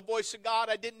waiting for the voice of God?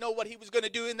 I didn't know what he was going to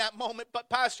do in that moment. But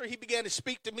Pastor, he began to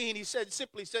speak to me, and he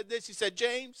simply said this. He said,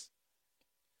 James,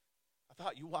 I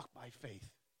thought you walked by faith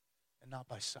and not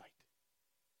by sight.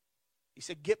 He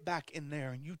said, get back in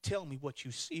there and you tell me what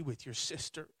you see with your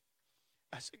sister.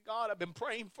 I said, God, I've been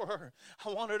praying for her. I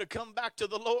want her to come back to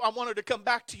the Lord. I want her to come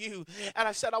back to you. And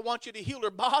I said, I want you to heal her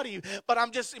body, but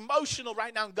I'm just emotional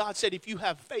right now. And God said, if you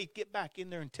have faith, get back in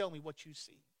there and tell me what you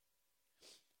see.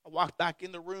 I walked back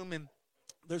in the room, and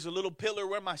there's a little pillar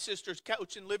where my sister's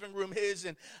couch and living room is,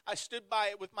 and I stood by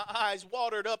it with my eyes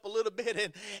watered up a little bit,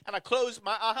 and I closed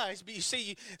my eyes. But you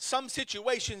see, some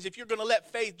situations, if you're going to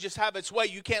let faith just have its way,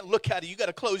 you can't look at it. You got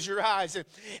to close your eyes,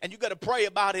 and you got to pray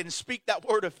about it and speak that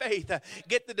word of faith.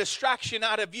 Get the distraction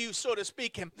out of you, so to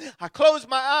speak. And I closed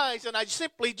my eyes, and I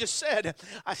simply just said,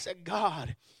 I said,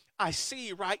 God, I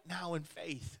see right now in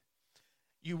faith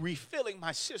you refilling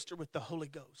my sister with the Holy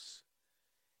Ghost.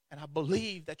 And I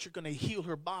believe that you're going to heal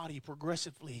her body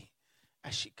progressively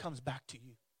as she comes back to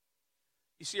you.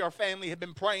 You see, our family had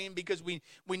been praying because we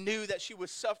knew that she was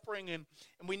suffering, and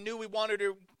we knew we wanted her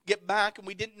to get back, and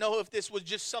we didn't know if this was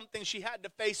just something she had to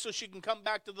face so she can come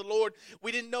back to the Lord.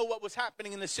 We didn't know what was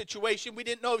happening in the situation. We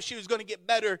didn't know if she was going to get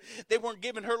better. They weren't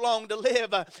giving her long to live.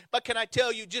 But can I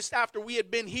tell you, just after we had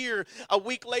been here, a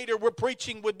week later, we're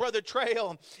preaching with Brother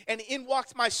Trail, and in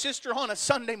walks my sister on a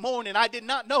Sunday morning. I did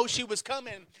not know she was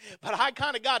coming, but I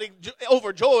kind of got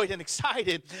overjoyed and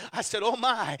excited. I said, oh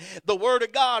my, the Word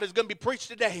of God is going to be preached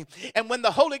today. And when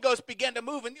the Holy Ghost began to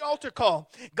move in the altar call,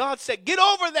 God said, get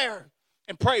over there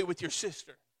and pray with your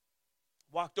sister.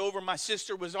 Walked over. My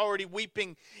sister was already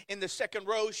weeping in the second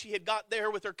row. She had got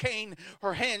there with her cane.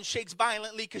 Her hand shakes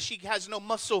violently because she has no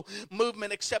muscle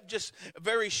movement except just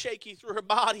very shaky through her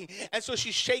body. And so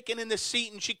she's shaking in the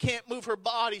seat and she can't move her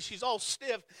body. She's all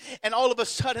stiff. And all of a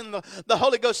sudden the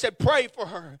Holy Ghost said, pray for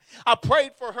her. I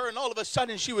prayed for her, and all of a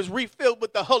sudden she was refilled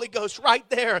with the Holy Ghost right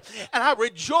there. And I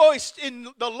rejoiced in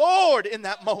the Lord in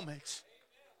that moment.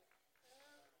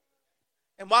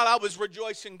 And while I was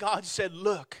rejoicing, God said,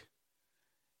 look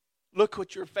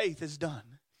what your faith has done.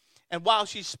 And while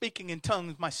she's speaking in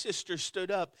tongues, my sister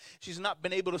stood up. She's not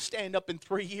been able to stand up in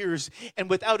 3 years. And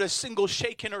without a single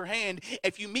shake in her hand,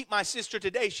 if you meet my sister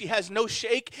today, she has no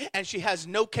shake and she has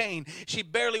no cane. She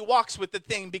barely walks with the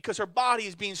thing because her body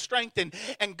is being strengthened.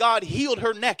 And God healed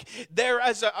her neck there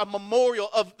as a memorial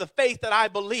of the faith that I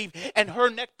believe. And her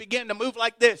neck began to move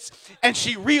like this. And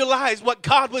she realized what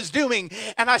God was doing.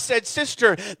 And I said,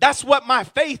 sister, that's what my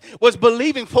faith was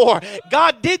believing for.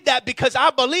 God did that because I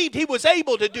believed He was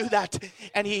able to do that.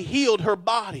 And He healed her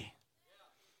body.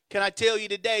 Can I tell you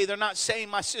today, they're not saying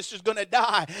my sister's going to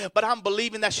die, but I'm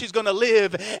believing that she's going to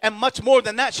live. And much more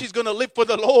than that, she's going to live for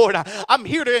the Lord. I'm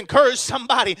here to encourage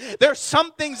somebody. There's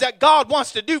some things that God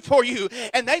wants to do for you,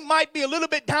 and they might be a little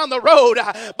bit down the road,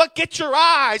 but get your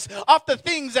eyes off the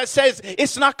things that says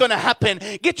it's not going to happen.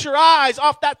 Get your eyes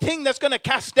off that thing that's going to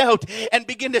cast out and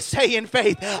begin to say in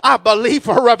faith, I believe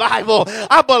for revival.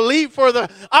 I believe for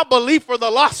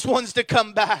the lost ones to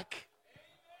come back.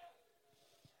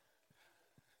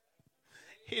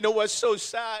 You know what's so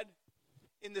sad?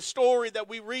 In the story that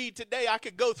we read today, I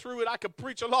could go through it. I could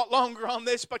preach a lot longer on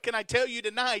this, but can I tell you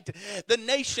tonight, the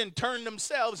nation turned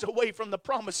themselves away from the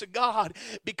promise of God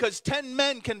because 10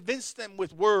 men convinced them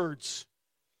with words.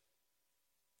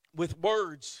 With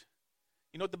words.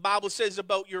 You know what the Bible says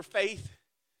about your faith?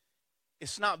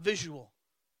 It's not visual.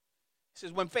 It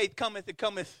says when faith cometh, it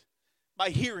cometh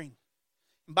by hearing.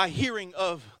 By hearing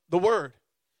of the word.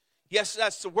 Yes,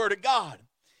 that's the word of God.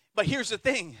 But here's the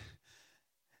thing.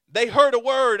 They heard a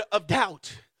word of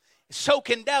doubt. So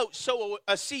can doubt sow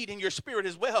a seed in your spirit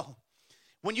as well.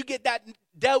 When you get that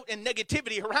doubt and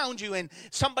negativity around you and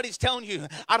somebody's telling you,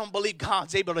 I don't believe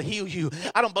God's able to heal you.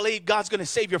 I don't believe God's going to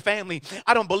save your family.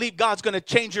 I don't believe God's going to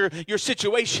change your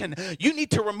situation. You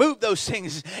need to remove those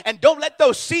things and don't let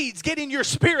those seeds get in your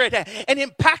spirit and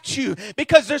impact you,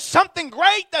 because there's something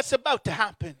great that's about to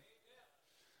happen.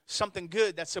 Something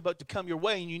good that's about to come your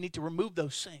way, and you need to remove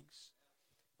those things.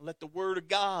 Let the word of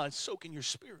God soak in your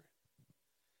spirit.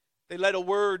 They let a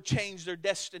word change their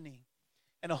destiny,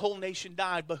 and a whole nation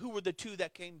died. But who were the two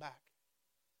that came back?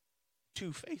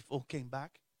 Two faithful came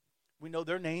back. We know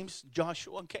their names,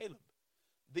 Joshua and Caleb.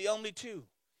 The only two.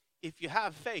 If you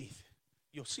have faith,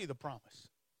 you'll see the promise.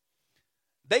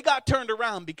 They got turned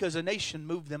around because a nation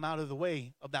moved them out of the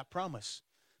way of that promise.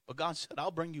 But God said,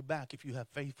 I'll bring you back if you have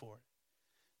faith for it.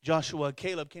 Joshua and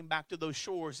Caleb came back to those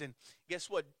shores, and guess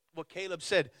what Caleb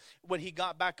said when he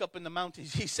got back up in the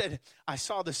mountains? He said, I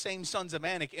saw the same sons of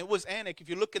Anak. It was Anak. If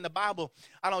you look in the Bible,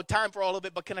 I don't have time for all of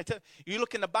it, but can I tell you,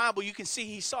 look in the Bible, you can see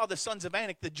he saw the sons of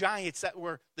Anak, the giants that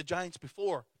were the giants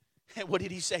before. And what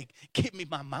did he say? Give me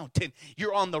my mountain.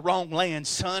 You're on the wrong land,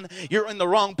 son. You're in the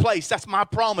wrong place. That's my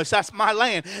promise. That's my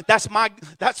land. That's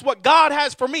what God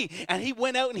has for me. And he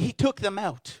went out and he took them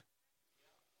out.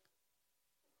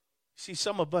 See,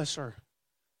 some of us are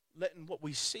letting what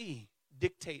we see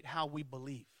dictate how we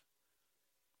believe.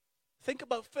 Think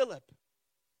about Philip.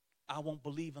 I won't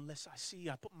believe unless I see.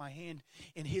 I put my hand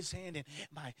in his hand and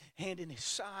my hand in his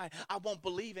side. I won't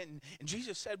believe it. And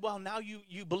Jesus said, well, now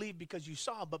you believe because you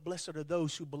saw, but blessed are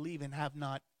those who believe and have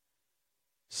not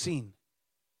seen.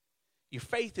 Your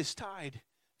faith is tied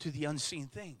to the unseen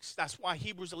things. That's why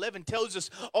Hebrews 11 tells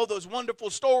us all those wonderful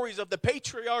stories of the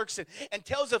patriarchs and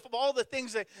tells us of all the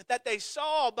things that they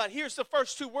saw. But here's the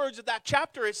first two words of that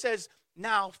chapter. It says,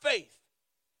 now faith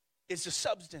is the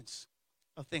substance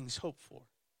of things hoped for,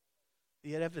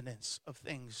 the evidence of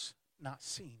things not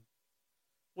seen.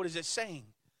 What is it saying?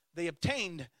 They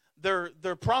obtained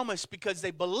their promise because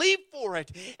they believed for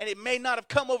it. And it may not have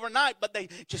come overnight, but they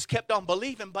just kept on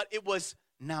believing. But it was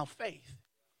now faith.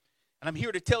 And I'm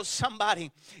here to tell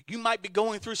somebody, you might be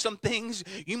going through some things,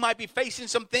 you might be facing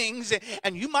some things,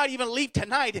 and you might even leave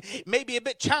tonight. It may be a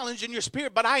bit challenged in your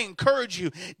spirit, but I encourage you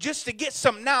just to get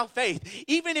some now faith.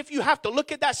 Even if you have to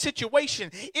look at that situation,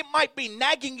 it might be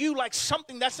nagging you like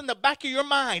something that's in the back of your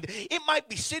mind. It might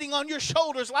be sitting on your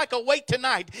shoulders like a weight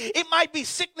tonight. It might be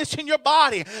sickness in your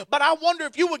body. But I wonder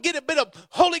if you would get a bit of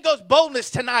Holy Ghost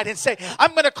boldness tonight and say,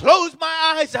 I'm going to close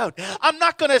my eyes out. I'm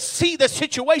not going to see the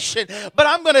situation, but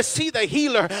I'm going to see the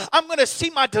healer. I'm going to see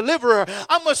my deliverer.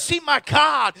 I'm going to see my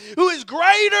God who is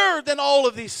greater than all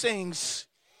of these things.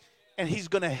 And he's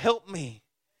going to help me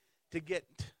to get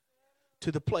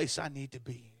to the place I need to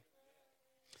be.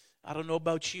 I don't know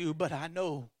about you, but I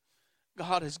know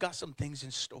God has got some things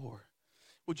in store.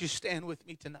 Would you stand with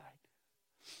me tonight?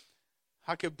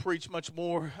 I could preach much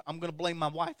more. I'm going to blame my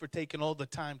wife for taking all the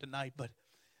time tonight, but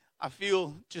I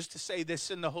feel just to say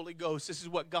this in the Holy Ghost. This is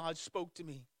what God spoke to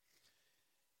me.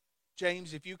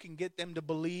 James, if you can get them to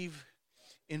believe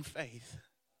in faith,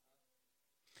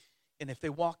 and if they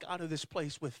walk out of this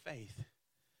place with faith,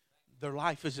 their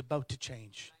life is about to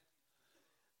change.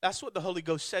 That's what the Holy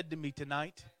Ghost said to me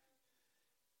tonight.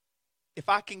 If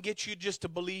I can get you just to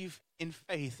believe in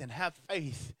faith and have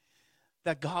faith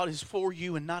that God is for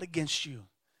you and not against you,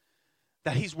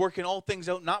 that he's working all things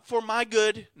out, not for my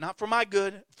good,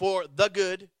 for the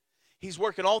good. He's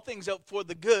working all things out for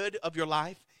the good of your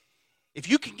life. If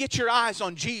you can get your eyes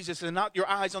on Jesus and not your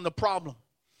eyes on the problem,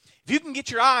 if you can get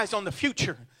your eyes on the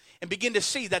future and begin to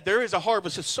see that there is a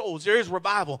harvest of souls, there is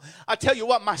revival. I tell you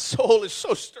what, my soul is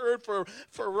so stirred for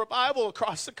revival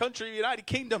across the country, United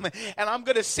Kingdom, and I'm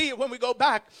going to see it when we go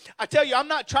back. I tell you, I'm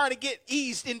not trying to get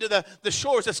eased into the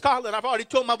shores of Scotland. I've already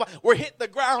told my wife, we're hitting the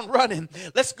ground running.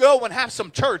 Let's go and have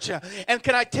some church. And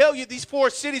can I tell you, these 4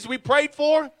 cities we prayed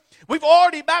for, we've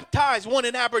already baptized one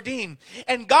in Aberdeen.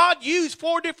 And God used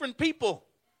 4 different people.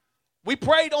 We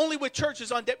prayed only with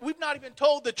churches on we've not even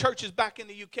told the churches back in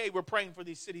the UK we're praying for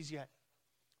these cities yet.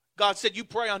 God said, you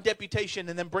pray on deputation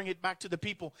and then bring it back to the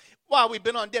people. While we've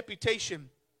been on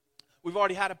deputation, we've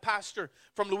already had a pastor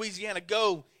from Louisiana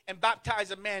go and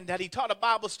baptize a man that he taught a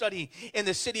Bible study in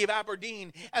the city of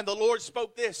Aberdeen. And the Lord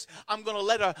spoke this: I'm going to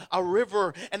let a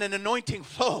river and an anointing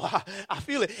flow. I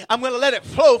feel it. I'm going to let it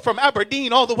flow from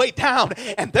Aberdeen all the way down.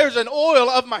 And there's an oil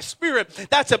of my spirit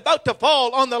that's about to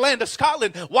fall on the land of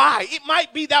Scotland. Why? It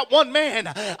might be that one man.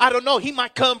 I don't know. He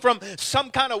might come from some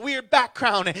kind of weird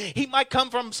background. He might come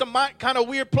from some kind of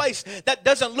weird place that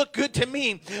doesn't look good to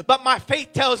me. But my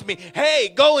faith tells me,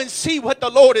 hey, go and see what the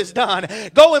Lord has done.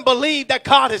 Go and believe that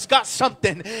God has got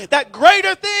something, that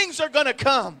greater things are going to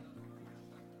come.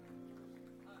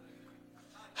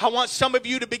 I want some of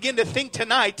you to begin to think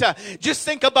tonight. Just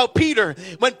think about Peter.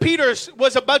 When Peter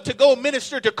was about to go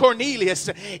minister to Cornelius,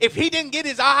 if he didn't get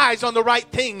his eyes on the right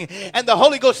thing, and the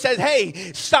Holy Ghost said,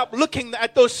 hey, stop looking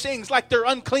at those things like they're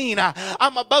unclean.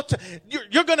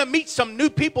 You're going to meet some new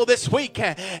people this week.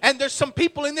 And there's some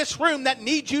people in this room that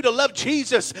need you to love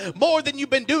Jesus more than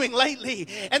you've been doing lately.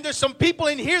 And there's some people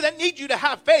in here that need you to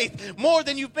have faith more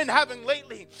than you've been having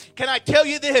lately. Can I tell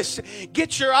you this?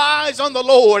 Get your eyes on the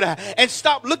Lord and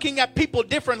stop looking at people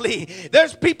differently.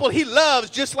 There's people he loves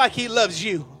just like he loves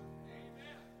you.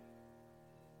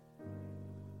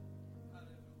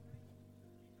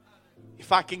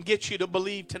 If I can get you to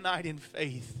believe tonight in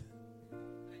faith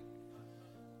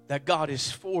that God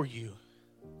is for you,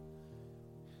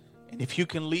 and if you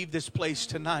can leave this place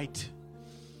tonight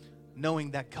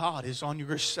knowing that God is on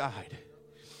your side,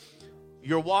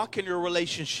 your walk in your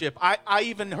relationship, I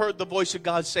even heard the voice of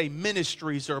God say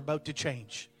ministries are about to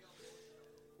change.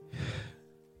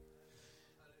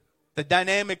 The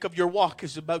dynamic of your walk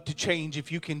is about to change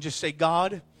if you can just say,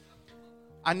 God,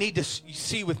 I need to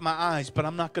see with my eyes, but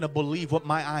I'm not going to believe what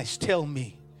my eyes tell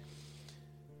me.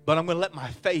 But I'm going to let my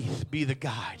faith be the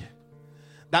guide.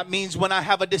 That means when I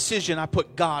have a decision, I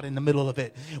put God in the middle of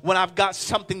it. When I've got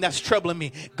something that's troubling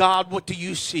me, God, what do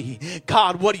you see?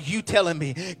 God, what are you telling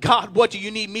me? God, what do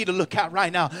you need me to look at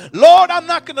right now? Lord, I'm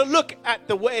not going to look at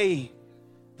the way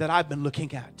that I've been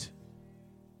looking at.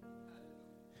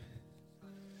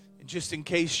 Just in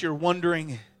case you're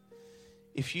wondering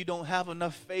if you don't have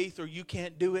enough faith or you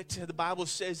can't do it, the Bible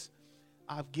says,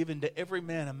 I've given to every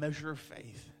man a measure of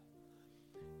faith.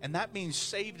 And that means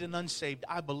saved and unsaved.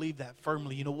 I believe that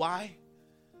firmly. You know why?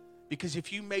 Because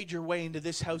if you made your way into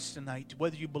this house tonight,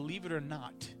 whether you believe it or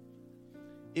not,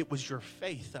 it was your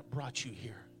faith that brought you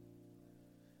here.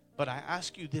 But I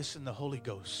ask you this in the Holy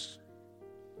Ghost.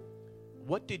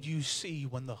 What did you see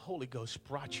when the Holy Ghost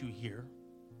brought you here?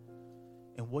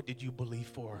 And what did you believe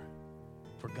for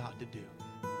God to do?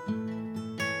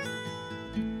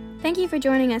 Thank you for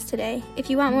joining us today. If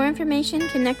you want more information,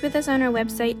 connect with us on our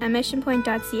website at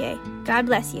missionpoint.ca. God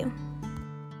bless you.